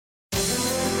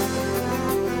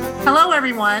Hello,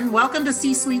 everyone. Welcome to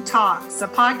C-Suite Talks, a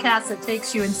podcast that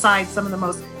takes you inside some of the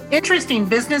most interesting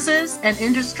businesses and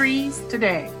industries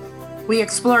today. We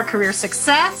explore career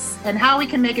success and how we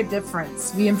can make a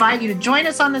difference. We invite you to join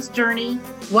us on this journey.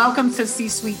 Welcome to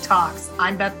C-Suite Talks.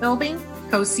 I'm Beth Bilbing,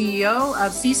 co-CEO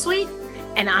of C-Suite.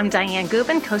 And I'm Diane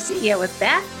Gubin, co-CEO with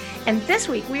Beth. And this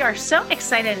week, we are so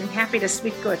excited and happy to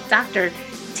speak with Dr.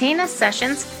 Tina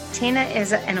Sessions. Tina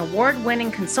is an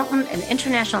award-winning consultant and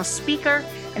international speaker,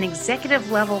 an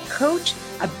executive-level coach,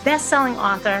 a best-selling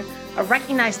author, a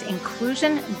recognized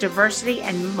inclusion, diversity,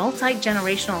 and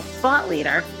multi-generational thought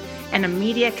leader, and a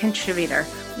media contributor.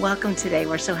 Welcome today.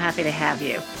 We're so happy to have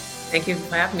you. Thank you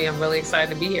for having me. I'm really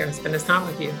excited to be here and spend this time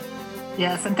with you.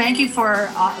 Yes, and thank you for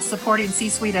supporting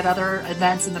C-Suite at other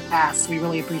events in the past. We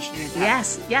really appreciate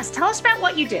that. Yes. Tell us about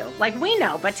what you do. Like we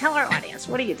know, but tell our audience,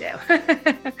 what do you do?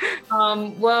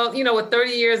 Well, with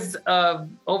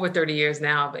over 30 years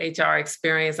now of HR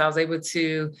experience, I was able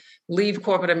to leave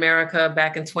corporate America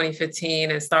back in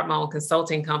 2015 and start my own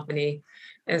consulting company.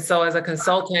 And so as a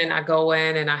consultant, I go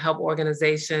in and I help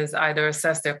organizations either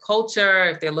assess their culture,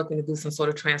 if they're looking to do some sort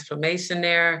of transformation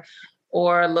there,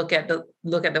 or look at the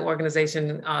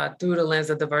organization through the lens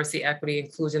of diversity, equity,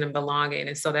 inclusion, and belonging.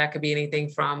 And so that could be anything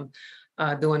from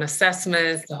doing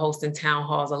assessments to hosting town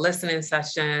halls or listening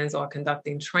sessions or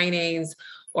conducting trainings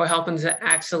or helping to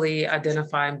actually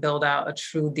identify and build out a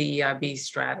true DEIB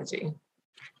strategy.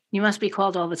 You must be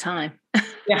called all the time.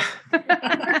 Yeah.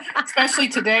 Especially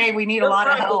today, we need a lot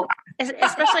of help.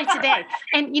 Especially today.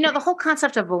 And, the whole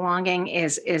concept of belonging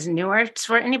is newer.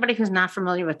 For anybody who's not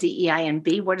familiar with DEI and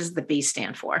B, what does the B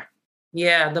stand for?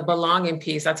 Yeah, the belonging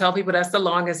piece. I tell people that's the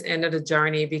longest end of the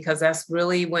journey because that's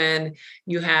really when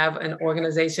you have an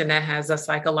organization that has a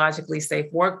psychologically safe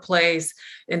workplace.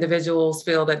 Individuals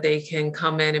feel that they can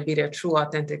come in and be their true,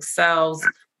 authentic selves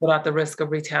without the risk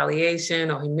of retaliation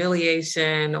or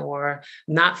humiliation or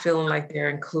not feeling like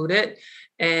they're included.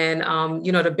 And,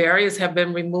 the barriers have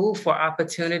been removed for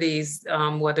opportunities,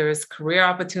 whether it's career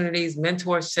opportunities,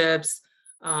 mentorships,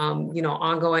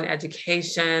 ongoing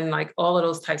education, like all of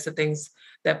those types of things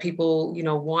that people,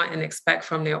 want and expect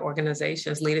from their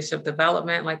organizations, leadership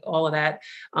development, like all of that,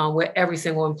 where every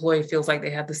single employee feels like they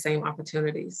have the same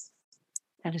opportunities.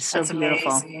 That is so That's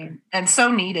beautiful. Amazing. And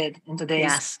so needed in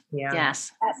today's.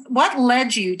 Yes. What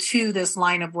led you to this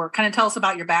line of work? Kind of tell us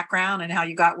about your background and how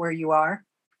you got where you are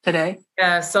today.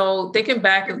 Yeah, so thinking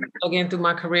back again through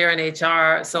my career in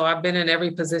HR, so I've been in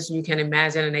every position you can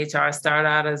imagine in HR. I started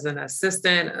out as an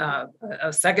assistant,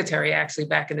 a secretary actually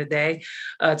back in the day,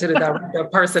 to the director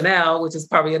of personnel, which is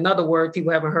probably another word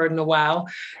people haven't heard in a while.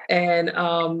 And,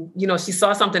 she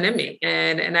saw something in me.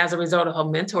 And as a result of her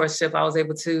mentorship, I was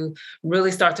able to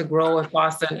really start to grow and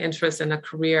foster an interest in a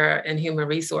career in human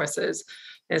resources.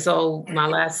 And so my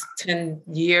last 10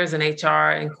 years in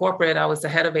HR and corporate, I was the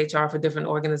head of HR for different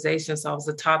organizations. So I was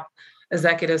the top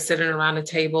executive sitting around the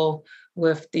table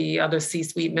with the other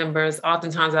C-suite members.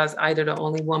 Oftentimes I was either the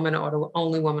only woman or the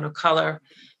only woman of color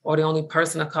or the only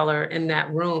person of color in that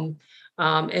room.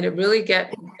 And it really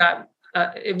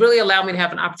it really allowed me to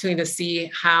have an opportunity to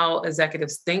see how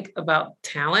executives think about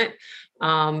talent.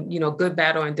 Good,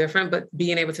 bad, or indifferent, but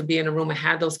being able to be in a room and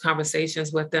have those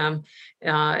conversations with them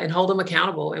and hold them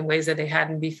accountable in ways that they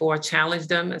hadn't before, challenge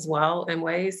them as well in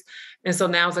ways. And so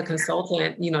now as a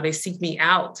consultant, they seek me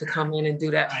out to come in and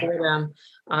do that for them.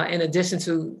 In addition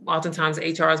to oftentimes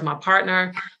HR is my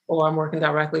partner, or I'm working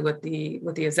directly with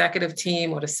the executive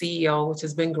team or the CEO, which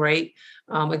has been great.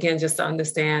 Again, just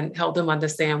to help them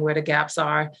understand where the gaps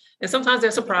are. And sometimes they're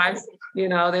surprised.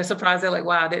 They're surprised. They're like,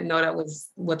 wow, I didn't know that was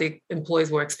what the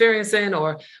employees were experiencing,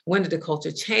 or when did the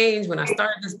culture change when I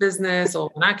started this business, or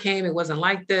when I came, it wasn't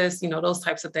like this, those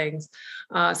types of things.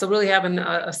 So really having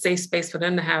a safe space for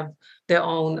them to have their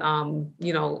own,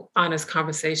 honest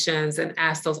conversations and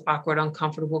ask those awkward,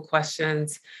 uncomfortable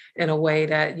questions in a way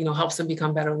that, helps them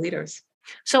become better leaders.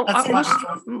 So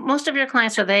most of your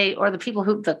clients, or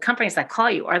the companies that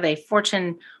call you, are they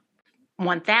Fortune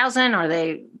 1000? Are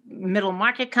they middle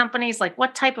market companies? Like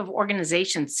what type of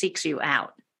organization seeks you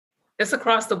out? It's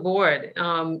across the board,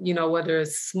 whether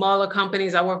it's smaller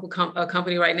companies. I work with a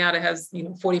company right now that has,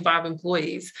 45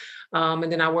 employees.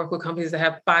 And then I work with companies that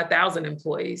have 5,000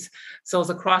 employees. So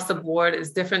it's across the board. It's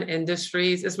different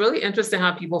industries. It's really interesting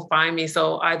how people find me.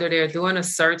 So either they're doing a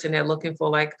search and they're looking for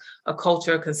like a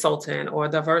culture consultant or a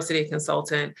diversity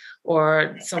consultant,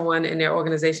 or someone in their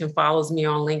organization follows me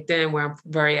on LinkedIn where I'm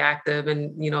very active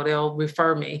and, they'll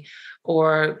refer me,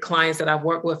 or clients that I've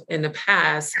worked with in the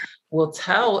past will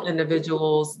tell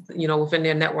individuals, within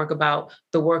their network about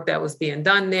the work that was being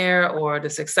done there or the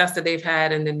success that they've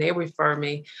had, and then they refer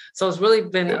me. So it's really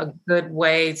been a good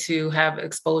way to have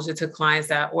exposure to clients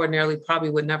that ordinarily probably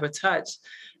would never touch.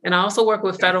 And I also work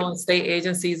with federal and state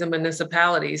agencies and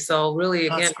municipalities. So really,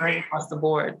 again, across the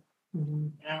board. Mm-hmm.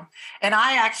 Yeah. And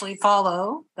I actually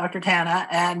follow Dr. Tana,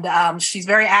 and she's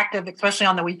very active, especially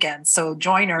on the weekends. So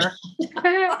join her.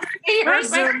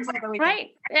 Right.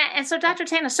 And so, Dr.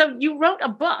 Tana, so you wrote a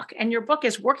book, and your book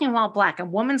is Working While Black, A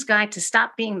Woman's Guide to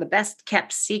Stop Being the Best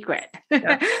Kept Secret.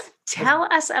 Yeah. Tell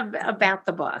us about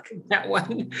the book. That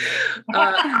one.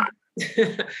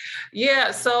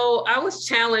 Yeah, so I was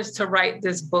challenged to write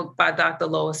this book by Dr.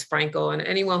 Lois Franco, and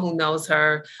anyone who knows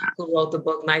her, who wrote the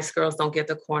book Nice Girls Don't Get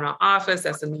the Corner Office,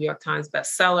 that's a New York Times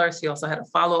bestseller. She also had a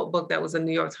follow-up book that was a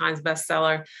New York Times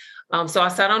bestseller. So I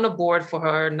sat on the board for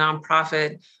her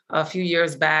nonprofit a few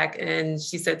years back, and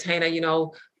she said, Tana,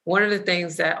 one of the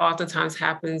things that oftentimes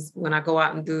happens when I go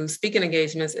out and do speaking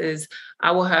engagements is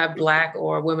I will have Black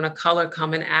or women of color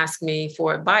come and ask me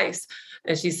for advice.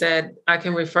 And she said, I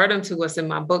can refer them to what's in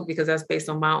my book because that's based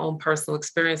on my own personal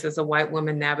experience as a white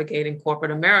woman navigating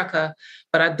corporate America.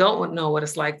 But I don't know what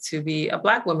it's like to be a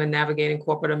Black woman navigating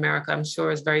corporate America. I'm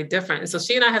sure it's very different. And so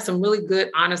she and I had some really good,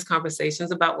 honest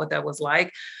conversations about what that was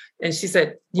like. And she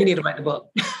said, you need to write the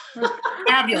book.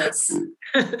 Fabulous.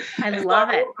 I love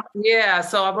it. Yeah.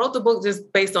 So I wrote the book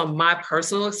just based on my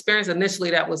personal experience. Initially,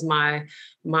 that was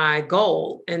my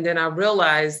goal. And then I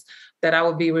realized that I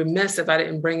would be remiss if I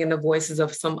didn't bring in the voices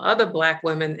of some other Black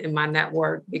women in my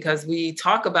network, because we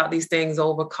talk about these things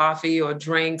over coffee or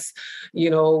drinks,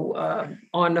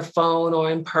 on the phone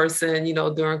or in person,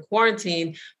 during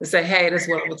quarantine, to say, hey, this is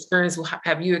what I've experienced.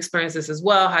 Have you experienced this as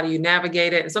well? How do you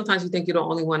navigate it? And sometimes you think you're the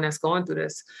only one that's going through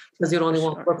this because you're the only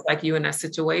one who looks like you in that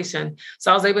situation. So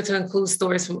I was able to include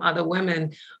stories from other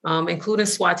women, including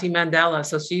Swati Mandela.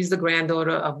 So she's the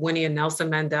granddaughter of Winnie and Nelson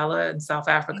Mandela in South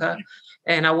Africa.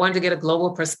 And I wanted to get a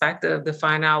global perspective to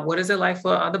find out what is it like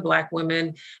for other Black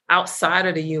women outside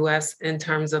of the U.S. in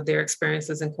terms of their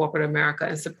experiences in corporate America.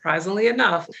 And surprisingly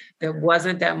enough, there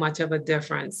wasn't that much of a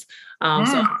difference. So I was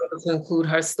able to include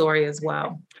her story as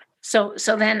well. So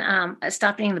then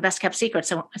stop being the best kept secret.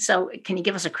 So can you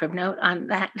give us a crib note on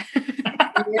that?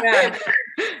 Yeah.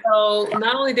 So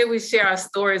not only did we share our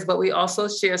stories, but we also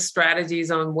share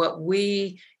strategies on what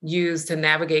we use to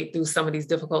navigate through some of these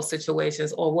difficult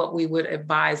situations, or what we would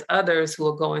advise others who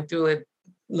are going through it,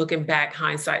 looking back,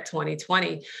 hindsight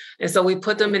 2020. And so we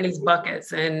put them in these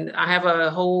buckets. And I have a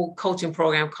whole coaching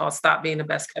program called Stop Being the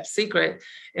Best Kept Secret.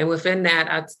 And within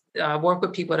that, I work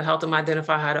with people to help them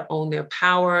identify how to own their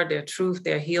power, their truth,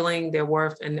 their healing, their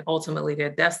worth, and ultimately their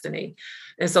destiny.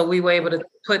 And so we were able to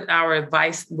put our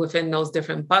advice within those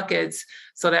different buckets.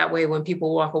 So that way, when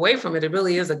people walk away from it, it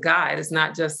really is a guide. It's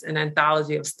not just an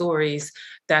anthology of stories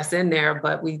that's in there,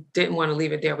 but we didn't want to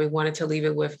leave it there. We wanted to leave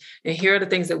it with, and here are the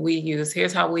things that we use.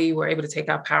 Here's how we were able to take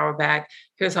our power back.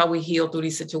 Here's how we healed through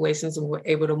these situations and we're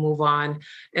able to move on.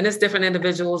 And it's different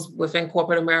individuals within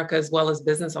corporate America, as well as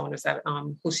business owners that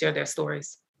who share their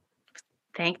stories.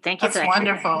 Thank you. That's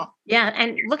wonderful. Yeah.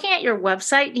 And looking at your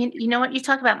website, you know what, you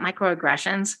talk about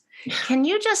microaggressions. Can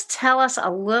you just tell us a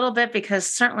little bit, because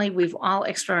certainly we've all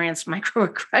experienced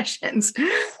microaggressions.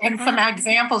 And some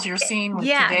examples you're seeing with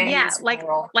today's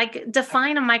world. Like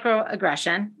define a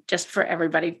microaggression just for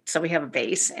everybody so we have a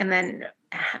base. And then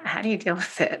how do you deal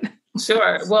with it?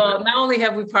 Sure. Well, not only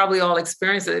have we probably all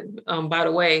experienced it, by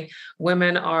the way,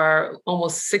 women are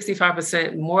almost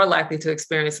 65% more likely to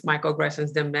experience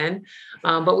microaggressions than men,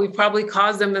 but we probably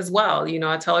cause them as well.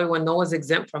 I tell everyone no one's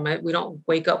exempt from it. We don't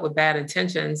wake up with bad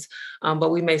intentions, but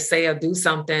we may say or do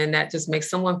something that just makes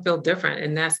someone feel different.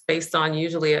 And that's based on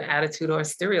usually an attitude or a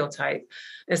stereotype.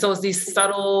 And so it's these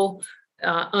subtle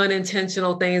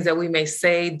unintentional things that we may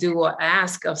say, do, or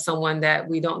ask of someone that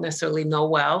we don't necessarily know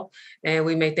well. And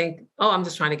we may think, oh, I'm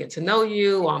just trying to get to know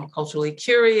you, or I'm culturally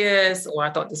curious, or I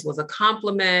thought this was a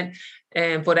compliment.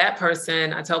 And for that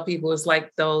person, I tell people it's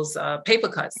like those paper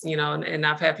cuts, and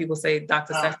I've had people say,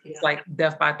 Dr. Seth, it's like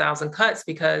death by 1,000 cuts,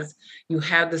 because you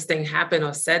have this thing happen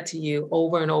or said to you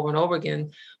over and over and over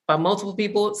again by multiple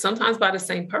people, sometimes by the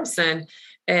same person.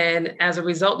 And as a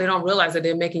result, they don't realize that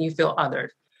they're making you feel othered.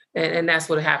 And that's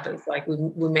what happens. Like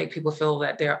we make people feel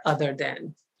that they're other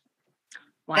than.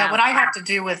 Wow. Yeah, what I have to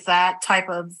do with that type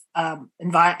of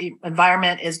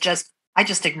environment is I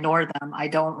just ignore them. I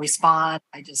don't respond.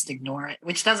 I just ignore it,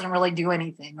 which doesn't really do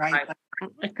anything, right?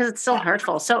 Because it's still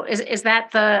hurtful. So is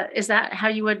that how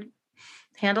you would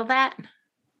handle that?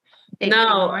 No,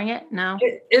 ignoring it? No,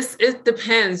 it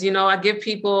depends. I give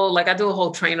people, like I do a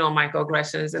whole training on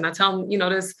microaggressions, and I tell them,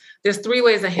 there's 3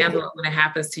 ways to handle it when it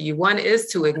happens to you. One is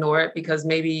to ignore it because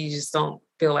maybe you just don't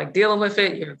feel like dealing with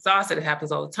it. You're exhausted. It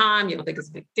happens all the time. You don't think it's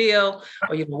a big deal,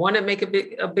 or you don't want to make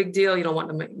a big deal. You don't want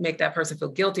to make that person feel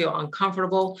guilty or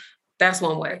uncomfortable. That's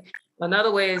one way.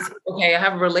 Another way is, okay, I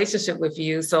have a relationship with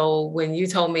you. So when you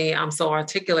told me I'm so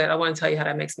articulate, I want to tell you how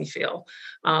that makes me feel.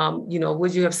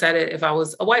 Would you have said it if I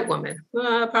was a white woman?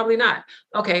 Probably not.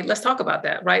 Okay, let's talk about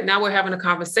that. Right now we're having a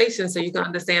conversation so you can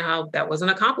understand how that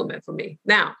wasn't a compliment for me.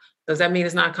 Now, does that mean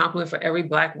it's not a compliment for every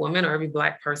Black woman or every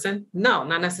Black person? No,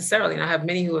 not necessarily. And I have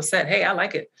many who have said, hey, I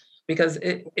like it, because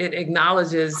it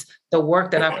acknowledges the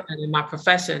work that I've done in my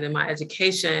profession, in my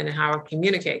education, and how I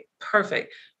communicate.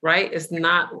 Perfect, right? It's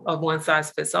not a one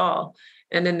size fits all.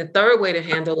 And then the third way to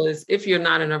handle is if you're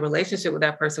not in a relationship with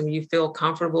that person, where you feel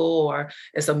comfortable, or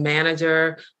it's a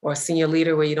manager or a senior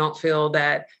leader where you don't feel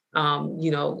that,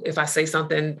 if I say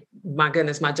something, my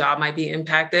goodness, my job might be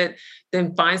impacted,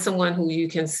 then find someone who you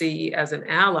can see as an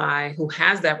ally who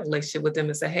has that relationship with them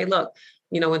and say, hey, look,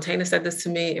 when Tana said this to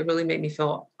me, it really made me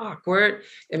feel awkward.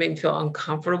 It made me feel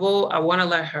uncomfortable. I want to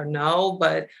let her know,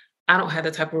 but I don't have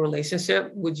the type of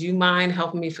relationship. Would you mind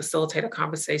helping me facilitate a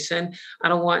conversation? I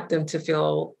don't want them to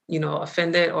feel,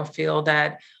 offended or feel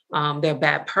that they're a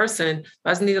bad person.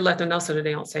 I just need to let them know so that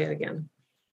they don't say it again.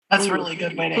 That's a really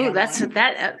good way to handle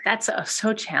it. That's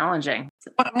so challenging.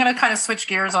 I'm going to kind of switch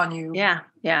gears on you.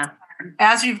 Yeah.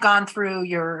 As you've gone through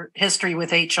your history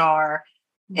with HR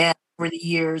and over the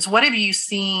years, what have you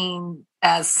seen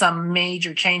as some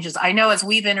major changes? I know as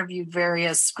we've interviewed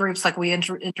various groups, like we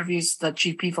interviewed the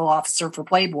chief people officer for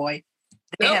Playboy.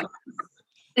 They have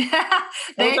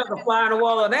a fly on the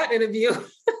wall on that interview.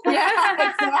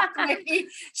 Yeah, exactly.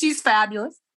 She's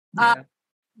fabulous. Yeah.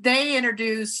 They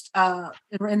introduced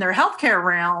in their healthcare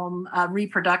realm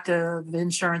reproductive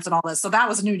insurance and all this. So that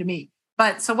was new to me.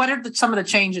 But so what are some of the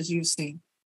changes you've seen?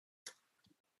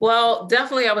 Well,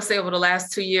 definitely, I would say over the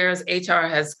last 2 years, HR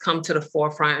has come to the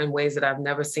forefront in ways that I've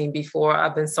never seen before.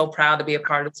 I've been so proud to be a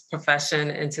part of this profession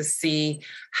and to see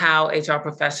how HR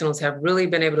professionals have really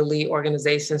been able to lead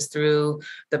organizations through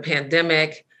the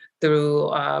pandemic,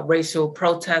 through racial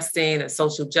protesting and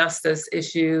social justice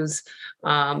issues.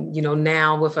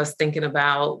 Now with us thinking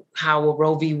about how will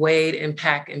Roe v. Wade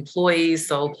impact employees.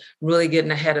 So really getting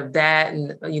ahead of that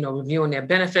and, reviewing their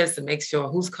benefits to make sure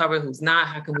who's covered, who's not,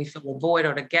 how can we fill the void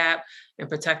or the gap and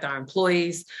protect our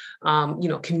employees,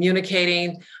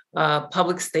 communicating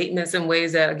public statements in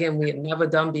ways that, again, we had never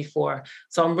done before.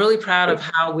 So I'm really proud of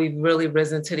how we've really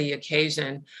risen to the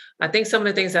occasion. I think some of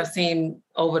the things I've seen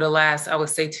over the last, I would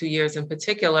say 2 years in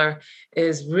particular,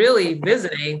 is really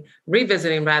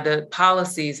revisiting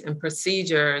policies and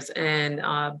procedures and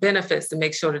benefits to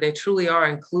make sure that they truly are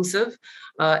inclusive,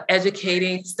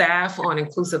 educating staff on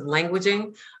inclusive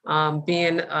languaging,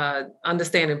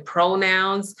 understanding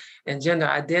pronouns and gender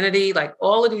identity, like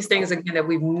all of these things, again, that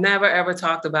we've never, ever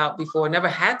talked about before, never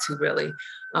had to really,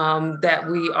 that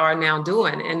we are now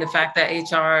doing. And the fact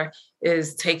that HR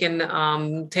is taking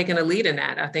a lead in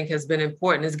that, I think has been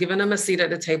important. It's given them a seat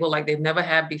at the table like they've never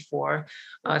had before.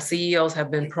 CEOs have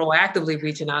been proactively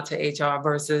reaching out to HR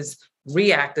versus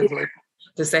reactively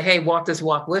to say, hey, walk this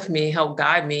walk with me, help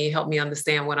guide me, help me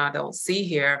understand what I don't see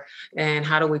here, and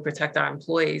how do we protect our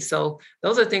employees? So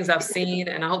those are things I've seen,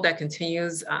 and I hope that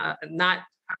continues.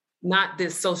 Not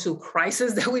this social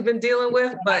crisis that we've been dealing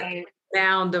with, but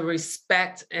now the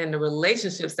respect and the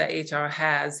relationships that HR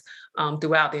has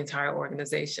throughout the entire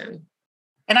organization.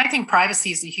 And I think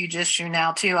privacy is a huge issue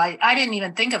now too. I didn't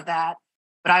even think of that,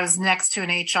 but I was next to an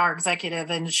HR executive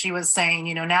and she was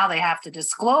saying, now they have to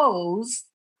disclose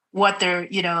what they're,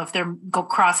 if they're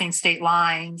crossing state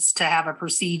lines to have a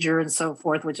procedure and so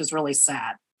forth, which is really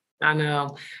sad. I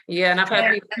know. Yeah. And I've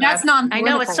had people. And that's not, I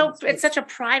know it's such a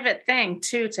private thing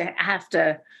too, to have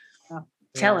to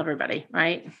tell everybody,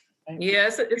 right? Yeah,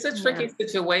 it's a tricky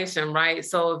situation, right?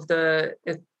 So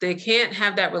if they can't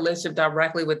have that relationship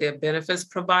directly with their benefits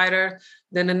provider,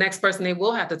 then the next person they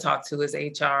will have to talk to is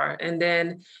HR. And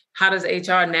then how does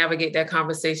HR navigate that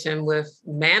conversation with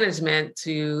management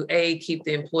to keep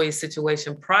the employee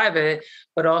situation private,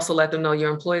 but also let them know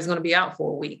your employee is going to be out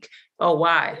for a week? Oh,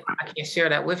 why? I can't share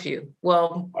that with you.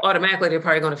 Well, automatically they're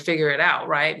probably going to figure it out,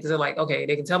 right? Because they're like, okay,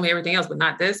 they can tell me everything else, but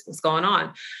not this. What's going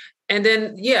on? And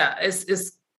then,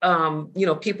 it's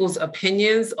people's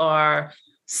opinions are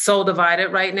so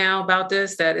divided right now about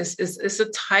this that it's a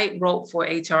tightrope for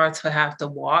HR to have to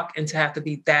walk and to have to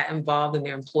be that involved in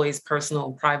their employees' personal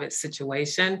and private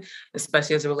situation,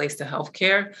 especially as it relates to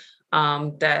healthcare.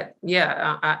 I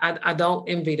don't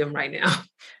envy them right now.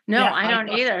 No, I don't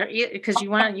either, because you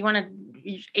want to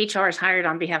HR is hired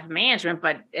on behalf of management,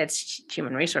 but it's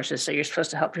human resources. So you're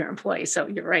supposed to help your employees. So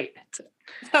you're right.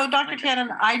 So Dr. Tannen,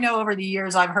 I know over the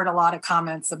years, I've heard a lot of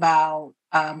comments about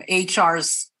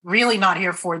HR's really not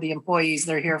here for the employees.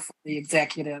 They're here for the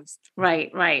executives.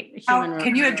 Right.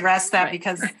 Can you address that? Right.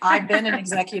 Because I've been an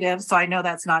executive, so I know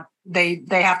that's not, they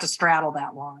have to straddle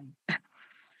that line.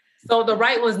 So the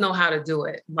right ones know how to do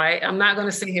it, right? I'm not going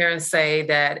to sit here and say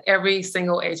that every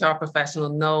single HR professional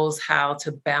knows how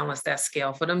to balance that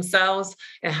scale for themselves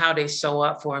and how they show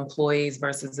up for employees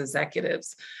versus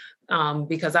executives.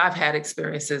 Because I've had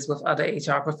experiences with other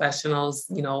HR professionals,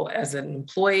 as an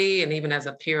employee and even as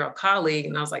a peer or colleague.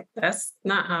 And I was like, that's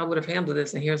not how I would have handled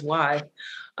this. And here's why.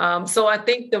 So I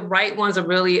think the right ones are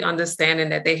really understanding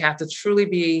that they have to truly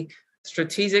be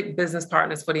strategic business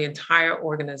partners for the entire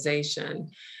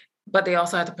organization. But they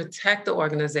also have to protect the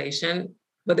organization,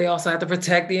 but they also have to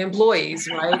protect the employees,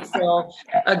 right? So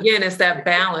again, it's that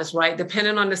balance, right?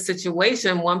 Depending on the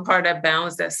situation, one part of that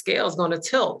balance, that scale is going to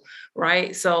tilt,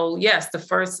 right? So yes, the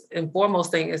first and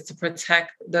foremost thing is to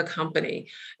protect the company.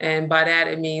 And by that,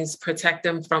 it means protect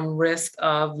them from risk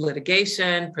of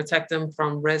litigation, protect them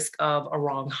from risk of a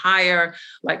wrong hire,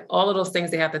 like all of those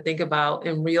things they have to think about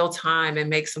in real time and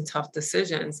make some tough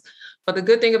decisions. But the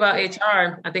good thing about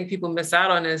HR, I think people miss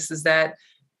out on this, is that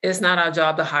it's not our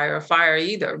job to hire or fire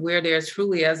either. We're there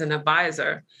truly as an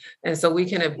advisor. And so we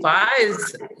can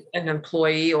advise an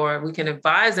employee or we can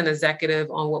advise an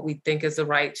executive on what we think is the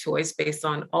right choice based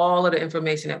on all of the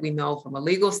information that we know from a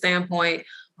legal standpoint,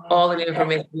 all of the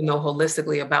information we know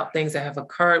holistically about things that have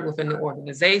occurred within the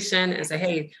organization, and say,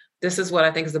 hey, this is what I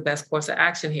think is the best course of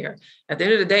action here. At the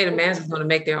end of the day, the manager is going to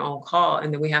make their own call,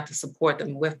 and then we have to support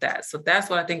them with that. So that's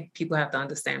what I think people have to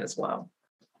understand as well.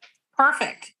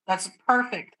 Perfect. That's a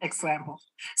perfect example.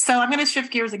 So I'm going to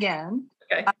shift gears again,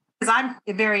 okay, because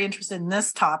I'm very interested in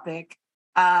this topic.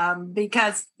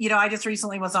 Because, I just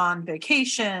recently was on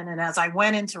vacation, and as I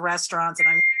went into restaurants and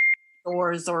I went to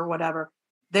stores or whatever,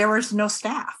 there was no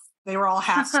staff. They were all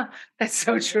half. That's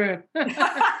so true.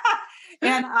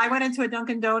 And I went into a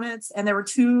Dunkin' Donuts and there were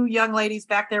 2 young ladies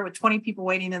back there with 20 people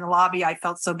waiting in the lobby. I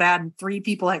felt so bad. And 3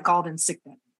 people had called in sick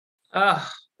then.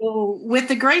 So with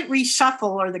the great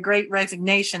reshuffle or the great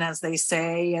resignation, as they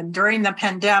say, and during the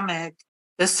pandemic,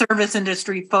 the service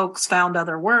industry folks found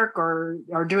other work or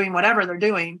are doing whatever they're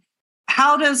doing.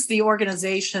 How does the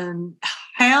organization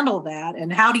handle that?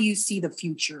 And how do you see the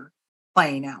future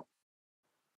playing out?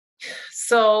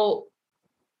 So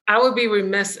I would be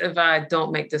remiss if I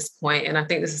don't make this point, and I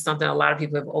think this is something a lot of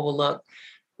people have overlooked.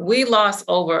 We lost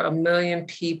over 1 million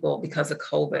people because of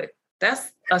COVID.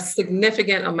 That's a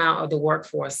significant amount of the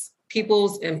workforce.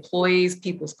 People's employees,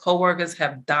 people's coworkers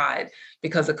have died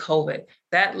because of COVID.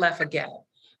 That left a gap.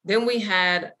 Then we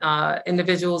had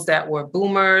individuals that were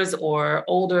boomers or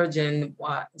older Gen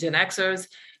Xers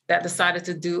that decided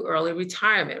to do early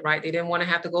retirement, right? They didn't want to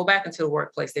have to go back into the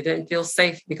workplace. They didn't feel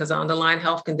safe because of underlying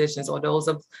health conditions or those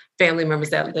of family members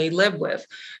that they live with.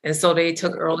 And so they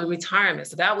took early retirement.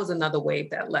 So that was another wave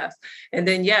that left. And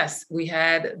then, yes, we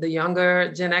had the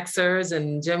younger Gen Xers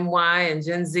and Gen Y and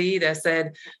Gen Z that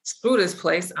said, screw this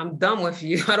place. I'm done with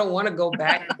you. I don't want to go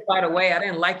back right away. I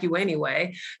didn't like you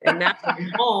anyway. And now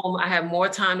I'm home. I have more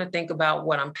time to think about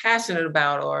what I'm passionate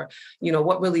about or,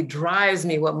 what really drives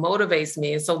me, what motivates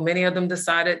me. And so many of them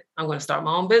decided, I'm going to start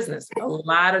my own business. A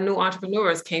lot of new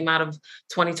entrepreneurs came out of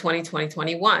 2020,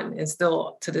 2021, and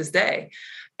still to this day.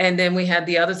 And then we had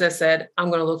the others that said, I'm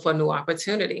going to look for a new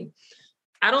opportunity.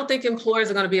 I don't think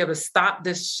employers are going to be able to stop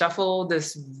this shuffle,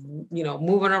 this,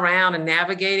 moving around and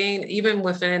navigating, even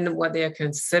within what they're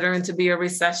considering to be a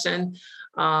recession,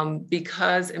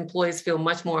 because employees feel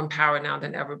much more empowered now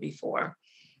than ever before.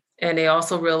 And they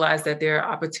also realize that there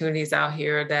are opportunities out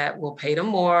here that will pay them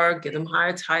more, give them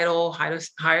higher title,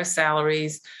 higher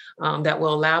salaries, that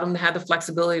will allow them to have the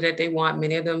flexibility that they want.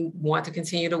 Many of them want to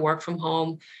continue to work from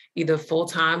home, either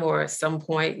full-time or at some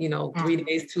point, 3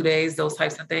 days, 2 days, those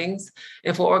types of things.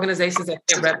 And for organizations that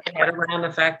can't wrap their head around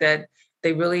the fact that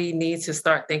they really need to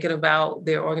start thinking about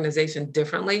their organization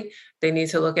differently. They need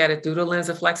to look at it through the lens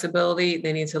of flexibility.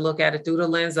 They need to look at it through the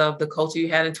lens of the culture you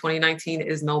had in 2019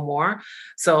 is no more.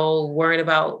 So worried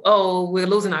about, we're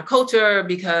losing our culture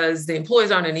because the employees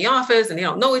aren't in the office and they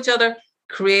don't know each other.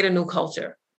 Create a new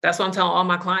culture. That's what I'm telling all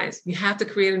my clients. You have to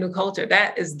create a new culture.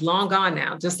 That is long gone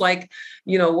now. Just like,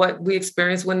 what we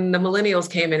experienced when the millennials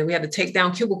came in and we had to take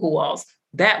down cubicle walls.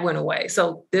 That went away.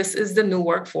 So this is the new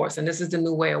workforce and this is the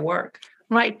new way of work.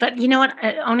 Right. But you know what?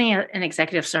 Owning an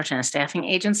executive search and a staffing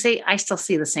agency, I still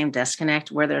see the same disconnect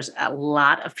where there's a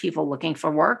lot of people looking for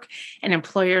work and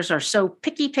employers are so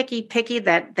picky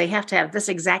that they have to have this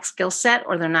exact skill set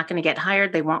or they're not going to get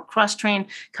hired. They won't cross-train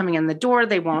coming in the door.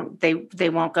 They won't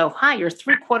go, hi, you're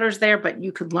 3/4 there, but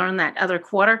you could learn that other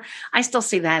quarter. I still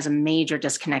see that as a major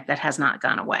disconnect that has not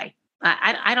gone away.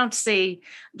 I don't see,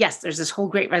 yes, there's this whole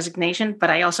great resignation, but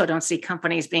I also don't see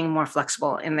companies being more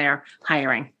flexible in their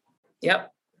hiring.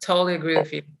 Yep. Totally agree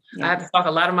with you. Yeah. I have to talk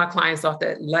a lot of my clients off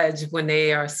that ledge when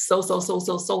they are so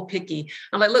picky.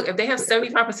 I'm like, look, if they have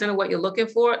 75% of what you're looking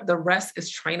for, the rest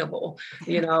is trainable,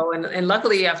 and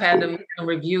luckily I've had them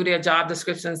review their job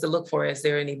descriptions to look for, is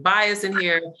there any bias in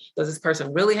here? Does this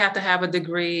person really have to have a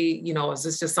degree? Is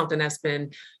this just something that's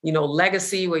been,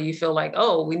 legacy where you feel like,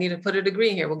 oh, we need to put a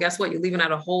degree in here? Well, guess what? You're leaving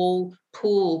out a whole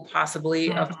pool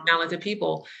possibly of talented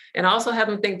people. And I also have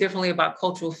them think differently about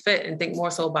cultural fit and think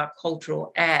more so about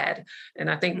cultural add.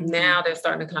 And I think now they're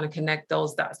starting to kind of connect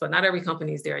those dots, but not every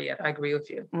company is there yet. I agree with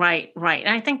you. Right. And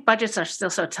I think budgets are still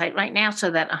so tight right now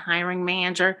so that a hiring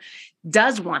manager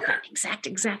does want that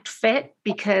exact fit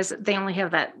because they only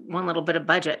have that one little bit of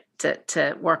budget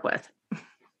to work with.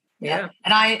 Yeah.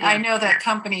 And I know that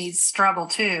companies struggle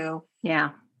too.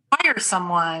 Yeah. Hire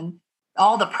someone,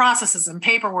 all the processes and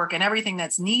paperwork and everything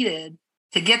that's needed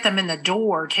to get them in the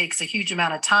door takes a huge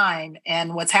amount of time.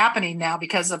 And what's happening now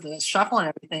because of the shuffle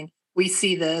and everything, we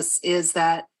see this is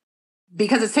that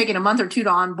because it's taking a month or two to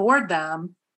onboard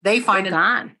them, they find they're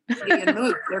gone.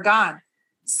 They're gone.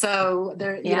 So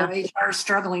they're, HR is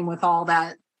struggling with all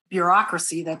that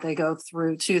bureaucracy that they go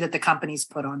through too, that the companies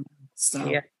put on them.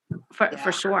 So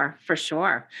For sure.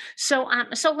 So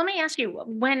let me ask you,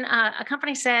 when a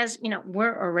company says,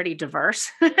 we're already diverse,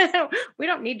 we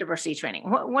don't need diversity training.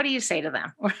 What do you say to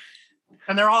them?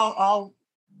 And they're all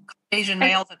Asian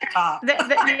males at the top.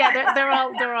 They're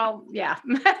all.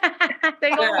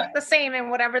 They all look the same in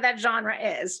whatever that genre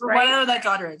is, right? Whatever that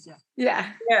genre is,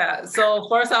 Yeah. So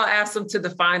first I'll ask them to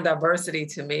define diversity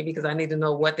to me because I need to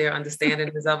know what their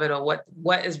understanding is of it or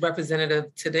what is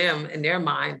representative to them in their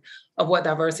mind of what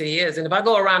diversity is. And if I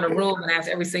go around the room and ask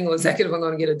every single executive, I'm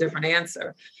going to get a different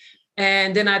answer.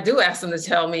 And then I do ask them to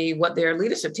tell me what their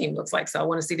leadership team looks like. So I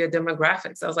want to see their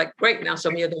demographics. I was like, great, now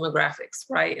show me your demographics,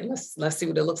 right? And let's see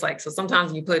what it looks like. So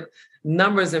sometimes you put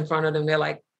numbers in front of them, they're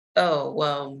like, oh,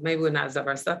 well, maybe we're not as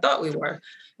diverse as I thought we were.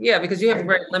 Yeah, because you have a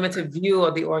very limited view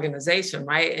of the organization,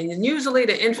 right? And usually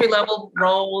the entry-level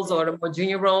roles or the more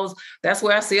junior roles, that's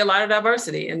where I see a lot of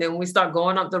diversity. And then when we start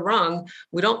going up the rung,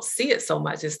 we don't see it so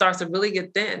much. It starts to really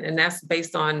get thin. And that's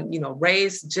based on,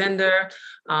 race, gender,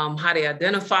 how they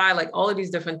identify, like all of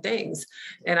these different things.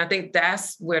 And I think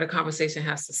that's where the conversation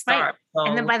has to start. Right.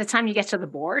 And then by the time you get to the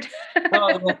board.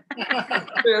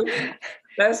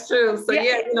 That's true. So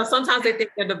sometimes they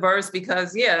think they're diverse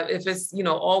because if it's,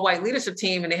 all white leadership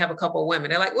team and they have a couple of women,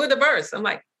 they're like, we're diverse. I'm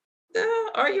like,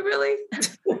 are you really?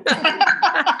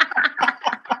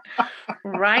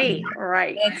 Right.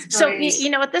 So,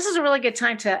 what, this is a really good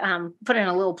time to put in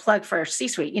a little plug for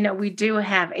C-Suite. We do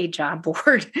have a job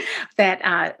board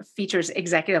that features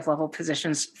executive level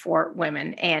positions for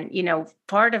women. And,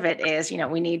 part of it is,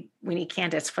 we need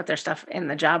candidates to put their stuff in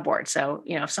the job board. So,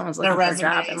 if someone's looking for a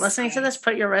job and listening to this,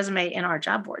 put your resume in our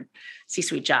job board,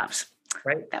 C-Suite Jobs.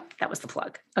 Right. That was the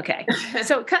plug. Okay.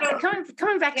 So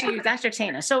coming back to you, Dr.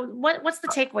 Tana. So what's the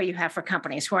takeaway you have for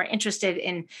companies who are interested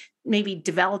in maybe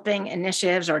developing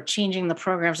initiatives or changing the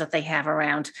programs that they have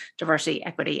around diversity,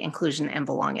 equity, inclusion, and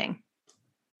belonging?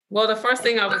 Well, the first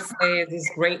thing I would say is it's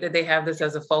great that they have this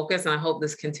as a focus, and I hope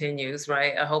this continues,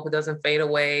 right? I hope it doesn't fade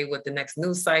away with the next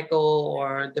news cycle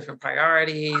or different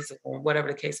priorities or whatever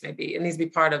the case may be. It needs to be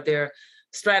part of their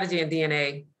strategy and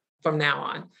DNA from now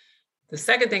on. The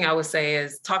second thing I would say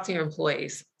is talk to your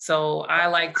employees. So I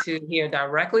like to hear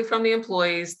directly from the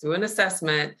employees through an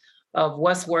assessment of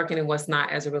what's working and what's not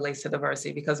as it relates to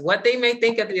diversity, because what they may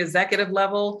think at the executive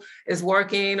level is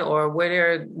working or where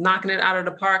they're knocking it out of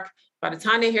the park, by the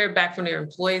time they hear it back from their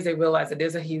employees, they realize that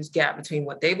there's a huge gap between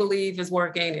what they believe is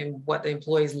working and what the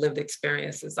employees' lived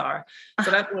experiences are.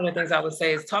 So that's one of the things I would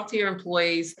say is talk to your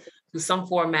employees through some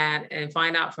format and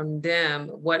find out from them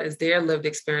what is their lived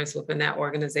experience within that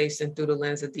organization through the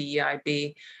lens of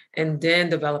DEIB, and then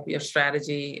develop your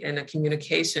strategy and a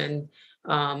communication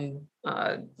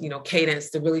cadence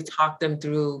to really talk them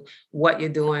through what you're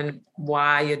doing,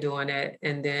 why you're doing it.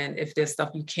 And then if there's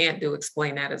stuff you can't do,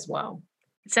 explain that as well.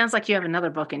 It sounds like you have another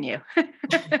book in you.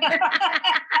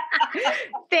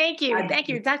 Thank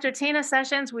you. Dr. Tana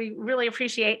Sessions, we really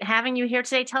appreciate having you here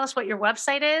today. Tell us what your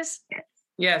website is.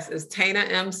 Yes, it's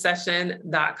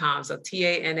TanaMSession.com. So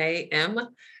TANAM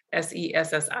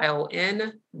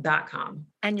SESSION.com.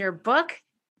 And your book?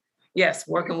 Yes,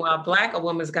 Working While Black, A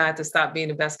Woman's Guide to Stop Being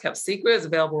the Best Kept Secret, is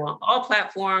available on all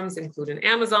platforms, including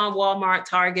Amazon, Walmart,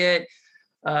 Target.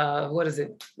 What's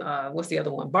the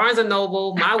other one? Barnes &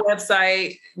 Noble, my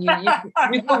website. You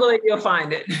Google it, you'll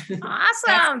find it.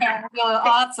 Awesome.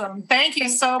 Awesome. Thank you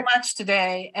so much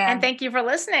today. And thank you for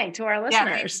listening to our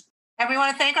listeners. And we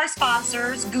want to thank our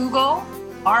sponsors, Google,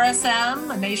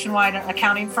 RSM, a nationwide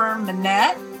accounting firm,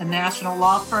 Manette, a national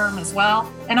law firm as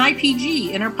well, and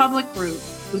IPG, Interpublic Group,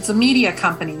 who's a media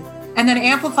company, and then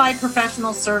Amplified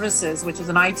Professional Services, which is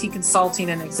an IT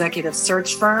consulting and executive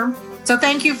search firm. So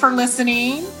thank you for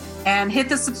listening, and hit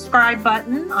the subscribe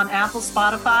button on Apple,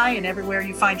 Spotify, and everywhere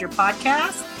you find your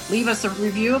podcast. Leave us a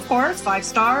review, of course, 5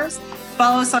 stars.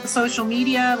 Follow us on social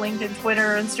media, LinkedIn,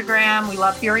 Twitter, Instagram. We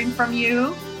love hearing from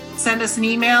you. Send us an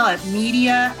email at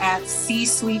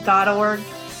media@csweet.org,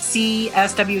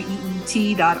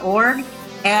 CSWEET.org.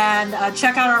 And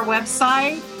check out our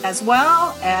website as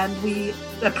well. And we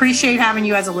appreciate having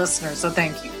you as a listener. So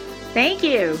thank you. Thank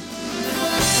you.